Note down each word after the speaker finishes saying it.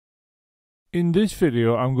In this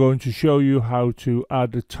video, I'm going to show you how to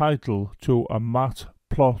add a title to a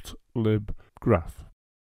matplotlib graph.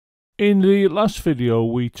 In the last video,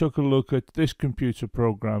 we took a look at this computer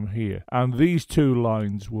program here, and these two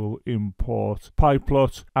lines will import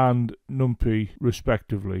pyplot and numpy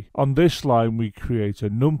respectively. On this line, we create a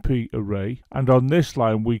numpy array, and on this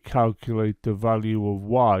line, we calculate the value of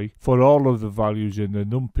y for all of the values in the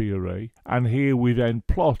numpy array, and here we then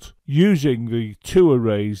plot using the two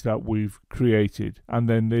arrays that we've created, and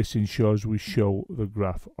then this ensures we show the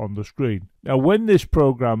graph on the screen. Now when this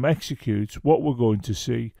program executes, what we're going to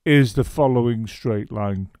see is the following straight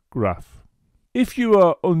line graph. If you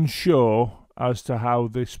are unsure as to how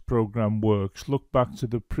this program works, look back to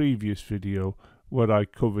the previous video where I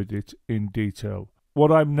covered it in detail.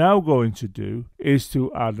 What I'm now going to do is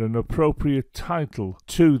to add an appropriate title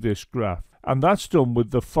to this graph. And that's done with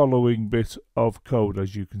the following bit of code,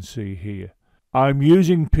 as you can see here. I'm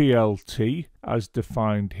using PLT as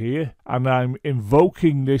defined here, and I'm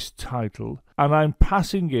invoking this title, and I'm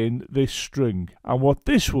passing in this string. And what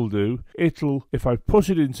this will do, it'll, if I put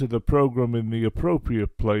it into the program in the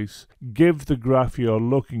appropriate place, give the graph you're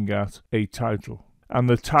looking at a title. And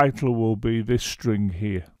the title will be this string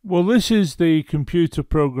here. Well, this is the computer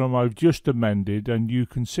program I've just amended, and you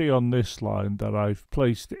can see on this line that I've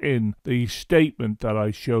placed in the statement that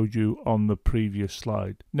I showed you on the previous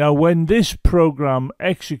slide. Now, when this program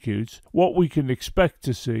executes, what we can expect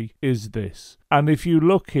to see is this. And if you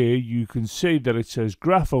look here, you can see that it says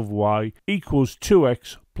graph of y equals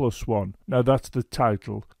 2x plus 1. Now that's the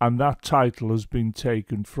title, and that title has been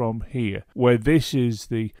taken from here, where this is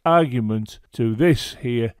the argument to this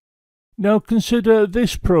here. Now consider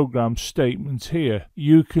this program statement here.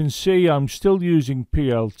 You can see I'm still using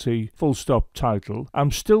PLT full stop title.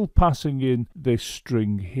 I'm still passing in this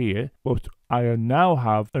string here, but I now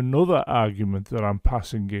have another argument that I'm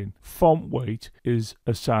passing in. Font weight is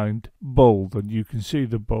assigned bold, and you can see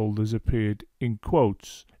the bold has appeared in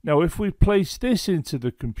quotes. Now if we place this into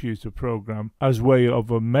the computer program as way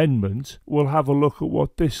of amendment, we'll have a look at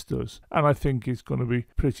what this does. And I think it's going to be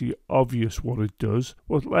pretty obvious what it does,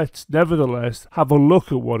 but let's nevertheless have a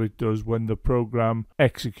look at what it does when the program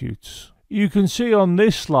executes. You can see on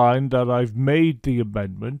this line that I've made the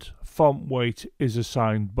amendment. Font weight is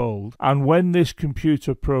assigned bold, and when this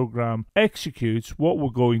computer program executes, what we're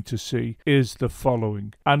going to see is the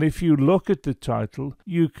following. And if you look at the title,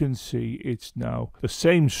 you can see it's now the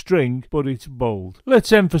same string, but it's bold.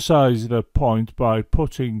 Let's emphasize the point by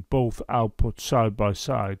putting both outputs side by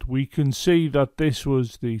side. We can see that this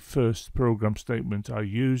was the first program statement I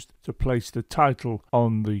used to place the title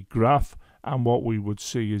on the graph, and what we would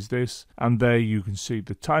see is this, and there you can see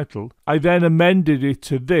the title. I then amended it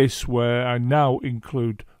to this, where I now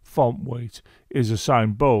include font weight is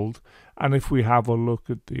assigned bold, and if we have a look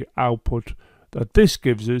at the output that this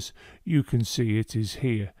gives us, you can see it is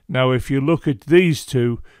here. Now if you look at these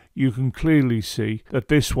two, you can clearly see that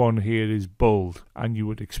this one here is bold, and you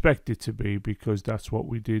would expect it to be because that's what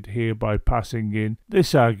we did here by passing in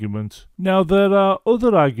this argument. Now there are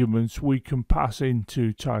other arguments we can pass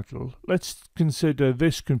into title. Let's consider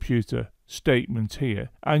this computer statement here,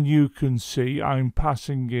 and you can see I'm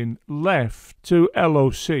passing in left to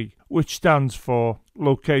LOC, which stands for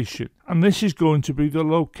location, and this is going to be the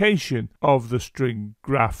location of the string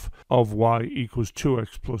graph of y equals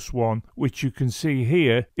 2x plus 1, which you can see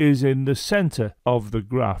here is in the center of the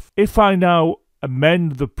graph. If I now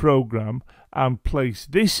amend the program and place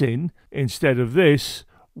this in instead of this,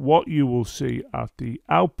 what you will see at the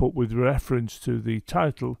output with reference to the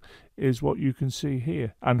title is what you can see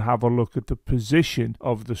here. And have a look at the position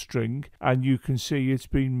of the string, and you can see it's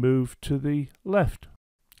been moved to the left.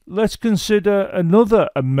 Let's consider another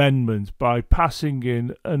amendment by passing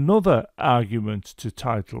in another argument to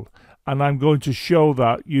title, and I'm going to show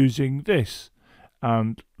that using this.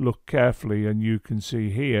 And look carefully, and you can see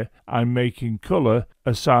here I'm making color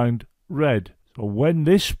assigned red. So when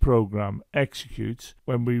this program executes,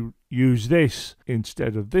 when we use this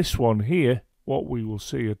instead of this one here, what we will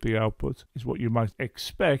see at the output is what you might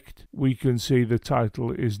expect. We can see the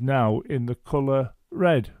title is now in the color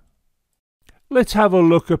red. Let's have a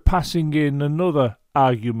look at passing in another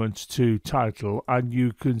argument to title, and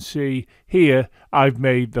you can see here I've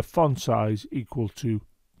made the font size equal to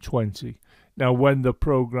 20. Now when the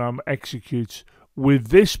program executes with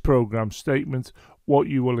this program statement, what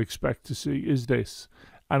you will expect to see is this.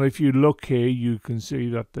 And if you look here, you can see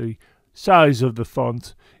that the size of the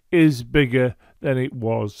font is bigger than it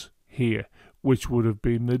was here, which would have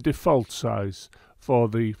been the default size for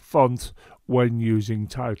the font when using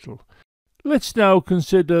title. Let's now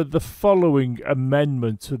consider the following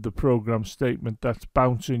amendment to the program statement that's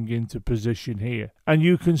bouncing into position here. And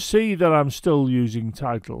you can see that I'm still using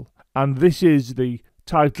title. And this is the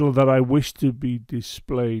title that I wish to be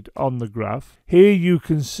displayed on the graph. Here you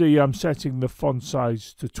can see I'm setting the font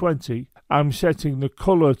size to 20. I'm setting the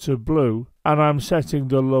color to blue. And I'm setting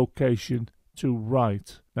the location to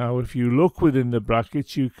right. Now if you look within the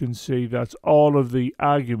brackets, you can see that all of the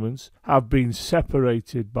arguments have been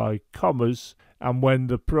separated by commas, and when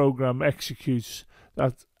the program executes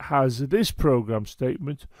that has this program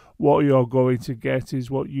statement, what you're going to get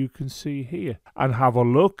is what you can see here. And have a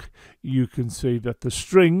look, you can see that the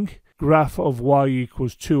string graph of y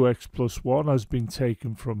equals 2x plus 1 has been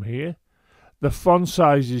taken from here. The font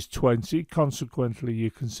size is 20, consequently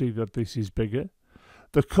you can see that this is bigger.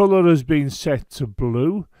 The color has been set to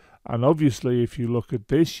blue, and obviously if you look at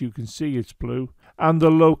this you can see it's blue, and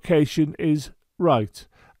the location is right.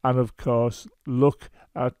 And of course look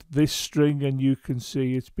at this string and you can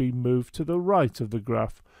see it's been moved to the right of the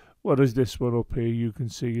graph, whereas this one up here you can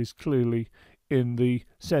see is clearly in the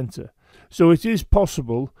center. So it is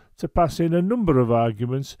possible to pass in a number of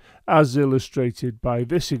arguments as illustrated by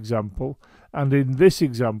this example, and in this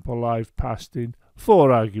example I've passed in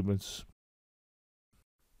 4 arguments.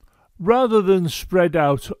 Rather than spread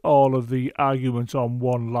out all of the arguments on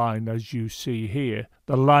one line as you see here,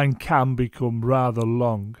 the line can become rather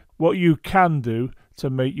long. What you can do to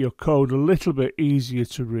make your code a little bit easier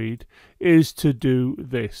to read is to do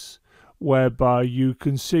this, whereby you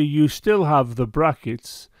can see you still have the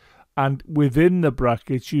brackets, and within the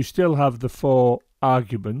brackets you still have the 4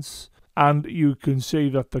 arguments, and you can see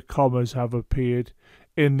that the commas have appeared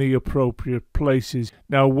in the appropriate places.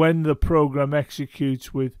 Now when the program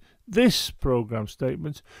executes with this program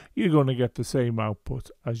statement, you're going to get the same output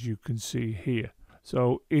as you can see here.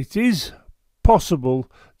 So it is possible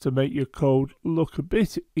to make your code look a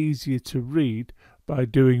bit easier to read by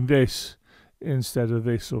doing this instead of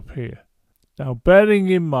this up here. Now bearing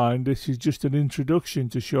in mind this is just an introduction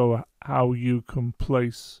to show how you can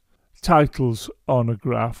place titles on a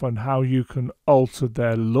graph and how you can alter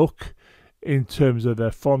their look in terms of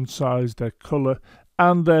their font size, their color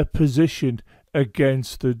and their position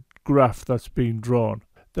against the graph that's been drawn.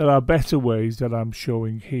 There are better ways that I'm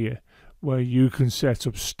showing here, where you can set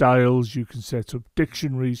up styles, you can set up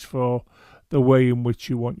dictionaries for the way in which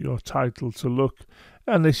you want your title to look,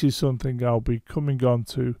 and this is something I'll be coming on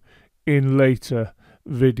to in later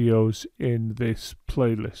videos in this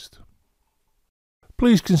playlist.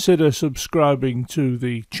 Please consider subscribing to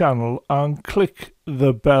the channel and click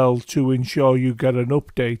the bell to ensure you get an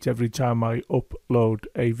update every time I upload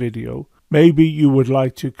a video. Maybe you would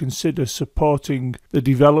like to consider supporting the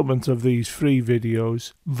development of these free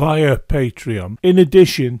videos via Patreon. In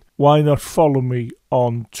addition, why not follow me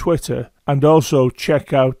on Twitter and also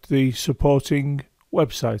check out the supporting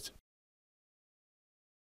website.